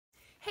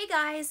Hey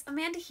guys,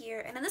 Amanda here,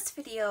 and in this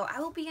video I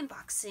will be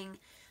unboxing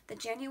the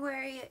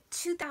January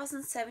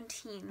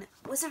 2017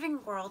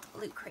 Wizarding World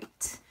Loot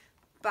Crate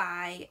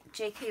by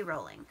J.K.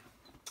 Rowling.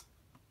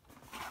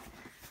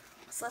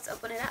 So let's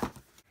open it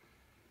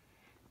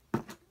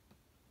up.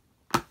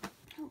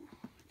 Oh,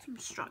 some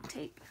strong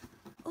tape.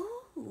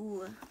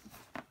 Ooh,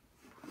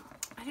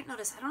 I didn't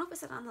notice. I don't know if it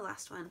said on the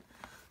last one,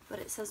 but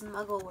it says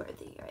Muggle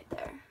Worthy right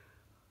there.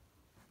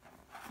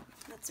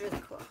 That's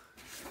really cool.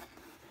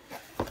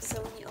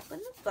 So when you open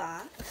the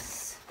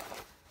box,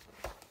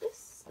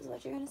 this is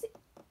what you're going to see.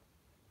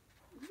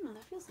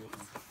 That feels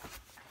nice.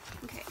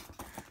 Okay,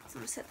 so I'm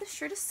going to set the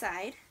shirt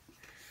aside.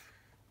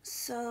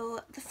 So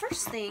the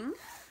first thing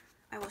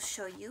I will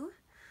show you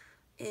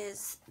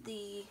is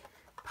the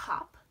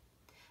pop.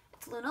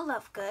 It's Luna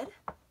Lovegood,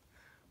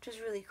 which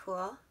is really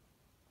cool.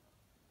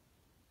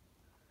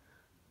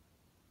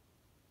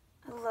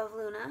 I love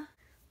Luna.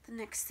 The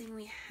next thing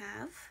we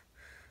have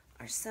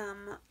are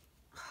some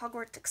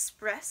Hogwarts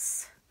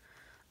Express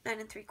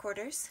 9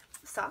 3/4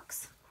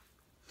 socks.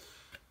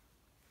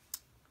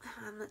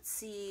 Let's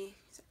see,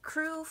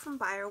 Crew from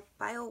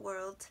Bio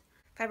World.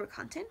 Fiber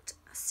content,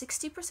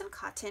 60%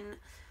 cotton,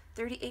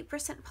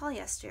 38%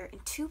 polyester,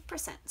 and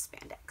 2%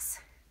 spandex.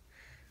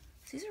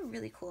 So these are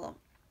really cool.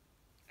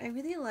 I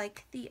really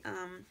like the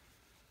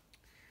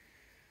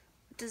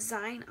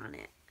design on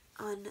it,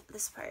 on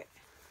this part.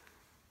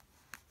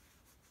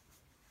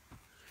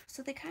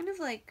 So they kind of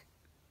like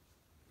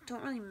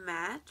don't really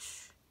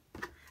match.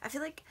 I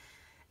feel like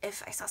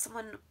if I saw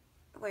someone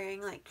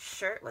wearing like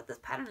shirt with this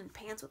pattern and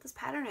pants with this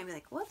pattern, I'd be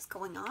like, what's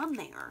going on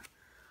there?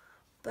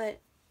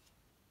 But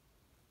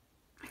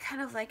I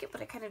kind of like it,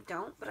 but I kind of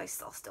don't, but I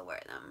still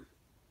wear them.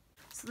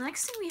 So the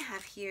next thing we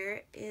have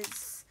here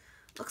is,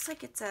 looks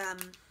like it's a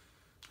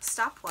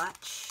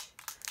stopwatch.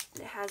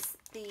 It has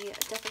the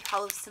Deathly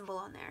Hallows symbol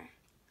on there.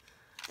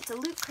 It's a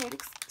Loot Crate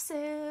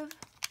exclusive.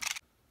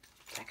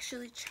 It's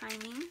actually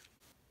chiming. Can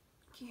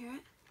you hear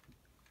it?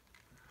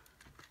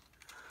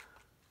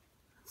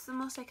 It's the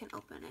most I can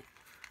open it.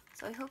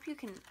 So I hope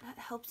that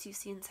helps you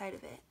see inside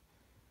of it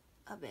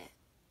a bit.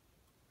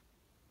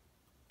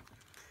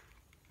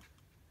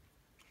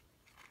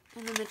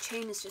 And then the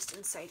chain is just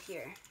inside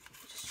here.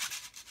 Just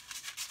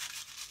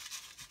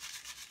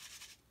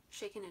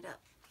shaking it up.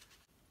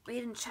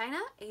 Made in China,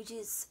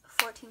 ages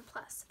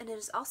 14+, and it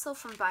is also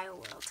from Bio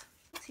World.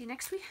 See,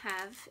 next we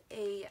have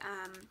a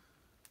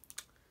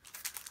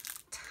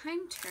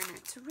time turner.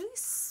 It's a really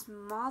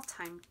small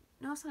time.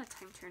 No, it's not a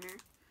time turner.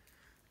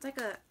 It's like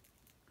a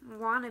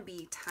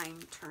wannabe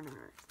time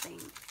turner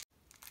thing.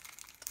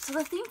 So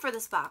the theme for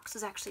this box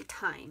is actually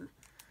time.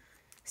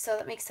 So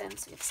that makes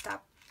sense. You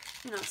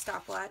have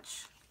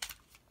stopwatch.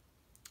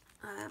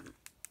 And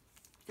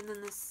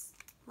then this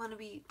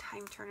wannabe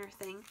time turner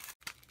thing.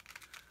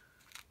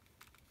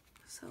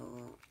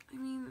 So, I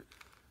mean,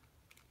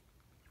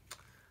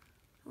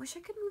 I wish I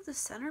could move the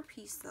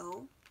centerpiece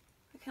though.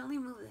 I can only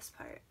move this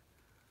part.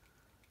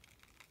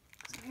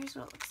 So here's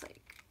what it looks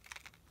like.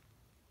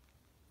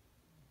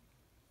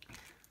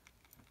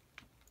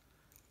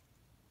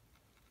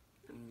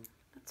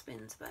 That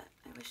spins, but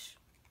I wish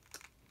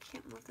I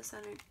can't move the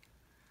center.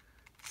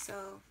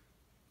 So,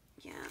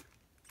 yeah.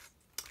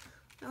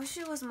 I wish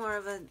it was more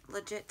of a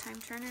legit time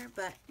turner,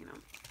 but, you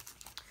know,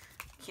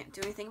 can't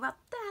do anything about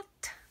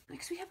that.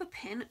 Next we have a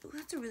pin. Ooh,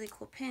 that's a really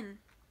cool pin.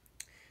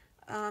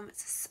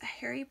 It's a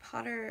Harry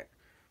Potter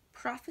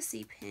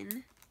prophecy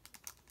pin.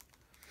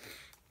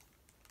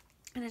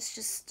 And it's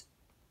just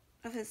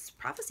of his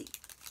prophecy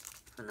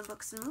from the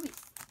books and movies.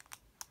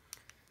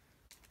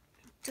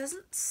 It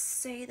doesn't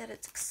say that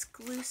it's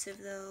exclusive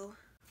though.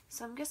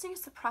 So I'm guessing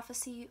it's the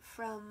prophecy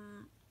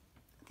from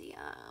the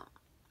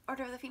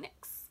Order of the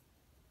Phoenix.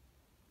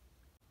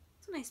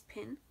 It's a nice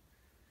pin.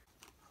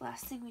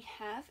 Last thing we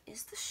have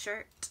is the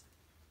shirt.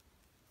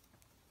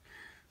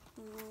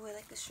 Ooh, I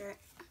like the shirt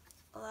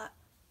a lot.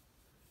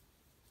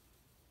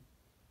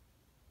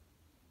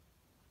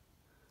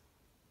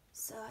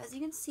 So as you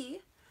can see,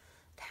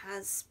 it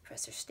has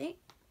Professor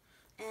Snape,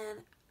 and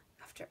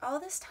after all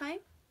this time,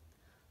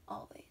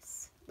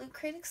 always. Loot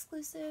Crate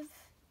exclusive,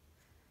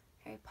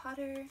 Harry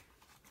Potter,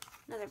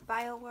 another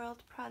Bio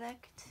World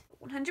product,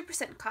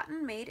 100%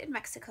 cotton made in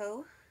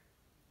Mexico,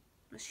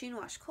 machine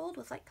wash cold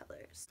with light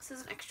colors. This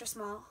is an extra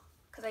small,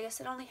 because I guess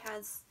they only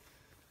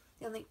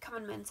come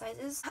in men's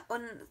sizes.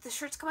 When the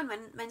shirts come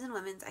in men's and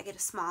women's, I get a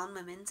small in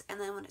women's, and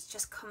then when it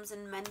just comes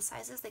in men's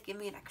sizes, they give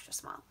me an extra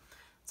small.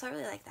 So I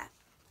really like that.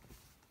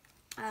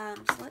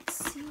 So let's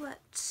see what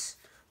this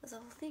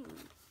little thing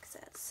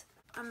says.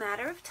 A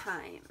Matter of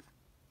Time.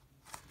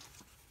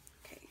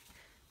 Okay,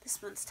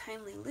 this one's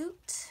Timely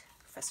Loot,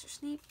 Professor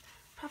Snape,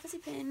 Prophecy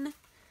Pin,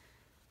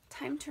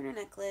 Time Turner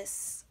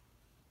Necklace,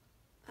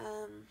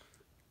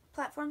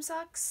 Platform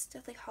Socks,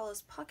 Deathly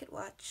Hallows Pocket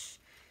Watch,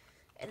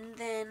 and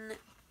then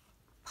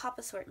Pop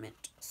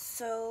Assortment.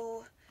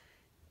 So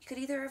you could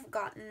either have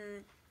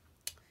gotten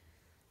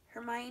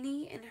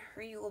Hermione in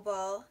her Yule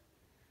Ball,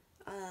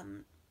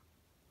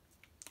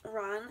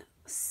 Ron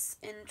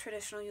in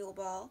traditional Yule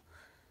Ball,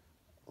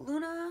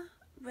 Luna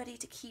ready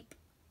to keep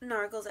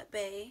Nargles at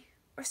Bay,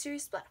 or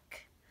Sirius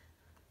Black,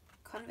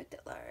 Convict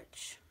at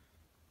Large.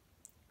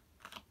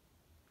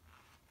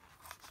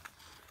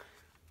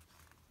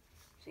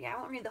 So yeah, I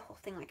won't read the whole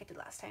thing like I did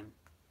last time.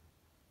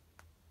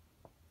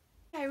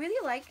 I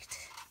really liked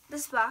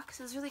this box.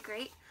 It was really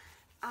great.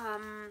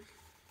 I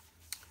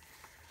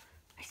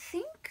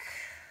think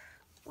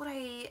what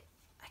I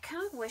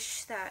kind of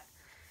wish that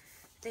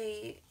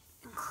they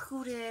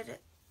included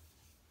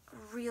a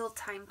real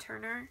time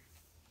turner.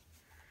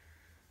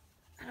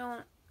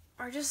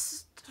 Or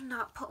just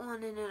not put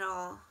one in at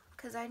all,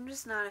 because I'm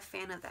just not a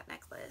fan of that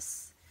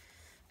necklace.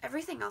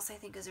 Everything else I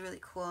think is really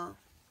cool.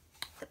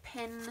 The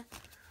pin,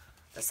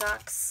 the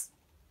socks.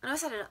 I know I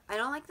said I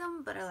don't like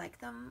them, but I like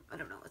them. I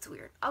don't know, it's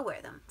weird. I'll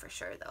wear them for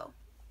sure though.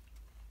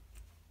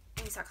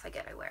 Any socks I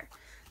get, I wear.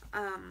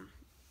 I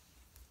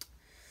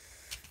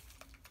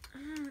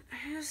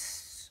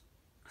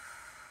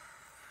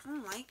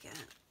don't like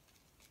it.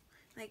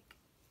 Like,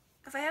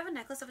 if I have a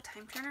necklace of a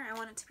time turner, I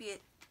want it to be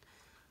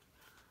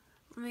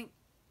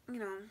you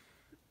know,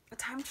 a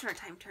time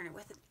turner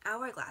with an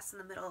hourglass in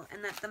the middle,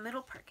 and that the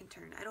middle part can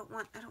turn. I don't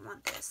want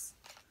this.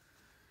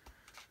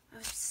 I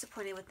was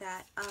disappointed with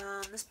that.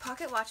 This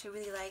pocket watch I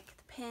really like.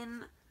 The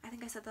pin, I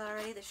think I said that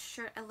already. The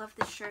shirt, I love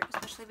this shirt,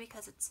 especially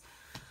because it's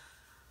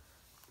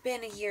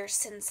been a year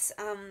since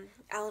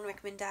Alan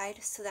Rickman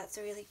died, so that's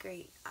a really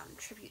great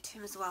tribute to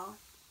him as well,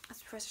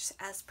 as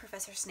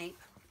Professor Snape.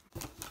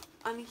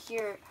 On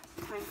here,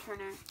 time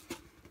turner.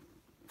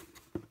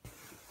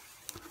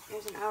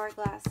 There's an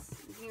hourglass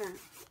here,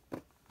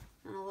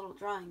 and a little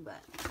drawing,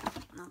 but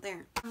not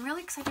there. I'm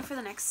really excited for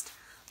the next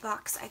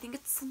box. I think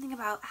it's something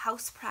about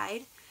House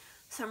Pride,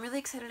 so I'm really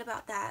excited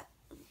about that.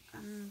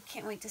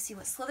 Can't wait to see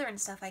what Slytherin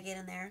stuff I get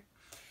in there,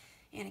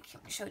 and I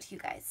can't wait to show it to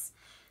you guys.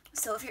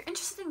 So if you're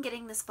interested in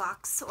getting this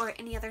box or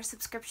any other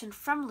subscription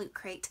from Loot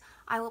Crate,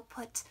 I will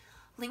put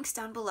links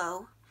down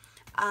below.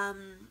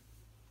 And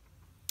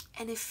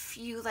if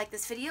you like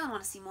this video and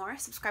want to see more,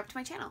 subscribe to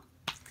my channel.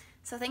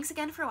 So thanks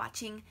again for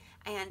watching,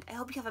 and I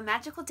hope you have a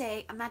magical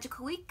day, a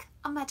magical week,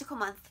 a magical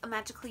month, a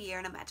magical year,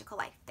 and a magical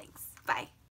life. Thanks. Bye.